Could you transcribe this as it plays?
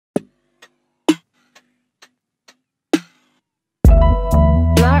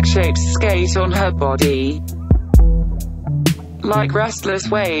heart-shaped skate on her body, like restless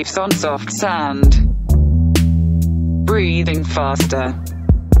waves on soft sand. Breathing faster,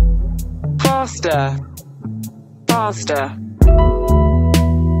 faster, faster.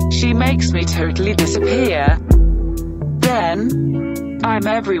 She makes me totally disappear. Then, I'm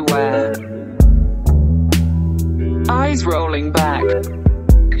everywhere. Eyes rolling back.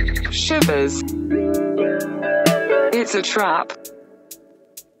 Shivers. It's a trap.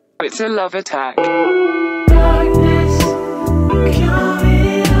 It's a love attack. Darkness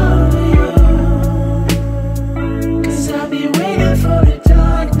coming over you, 'cause I've been waiting for the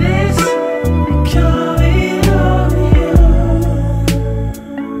darkness coming over you,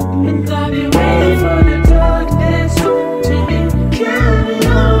 and I've been waiting for the darkness to be coming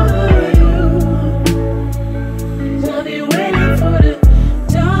over you. I've been waiting for the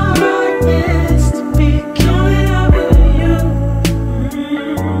darkness to be coming over you.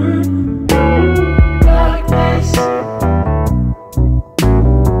 Darkness.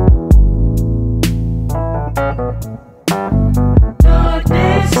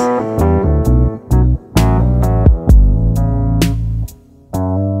 Darkness.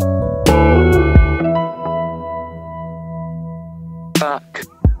 Fuck.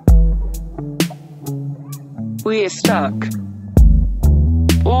 We are stuck,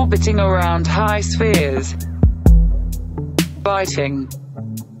 orbiting around high spheres, biting,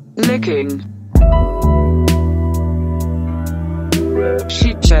 licking.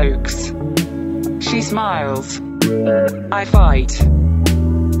 She chokes. She smiles. I fight.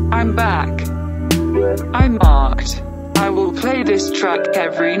 I'm back. I'm marked. I will play this track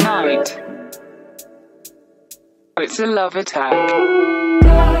every night. It's a love attack.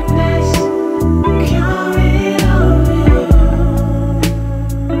 Darkness coming over you,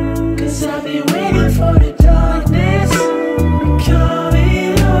 'cause I've been waiting for the darkness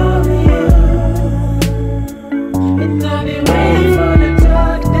coming over you, and I've been waiting for the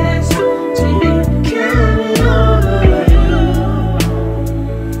darkness to be coming over you.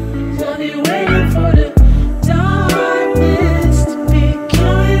 I've been waiting for the darkness to be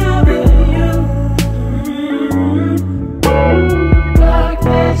coming over you.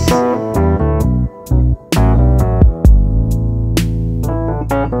 Darkness.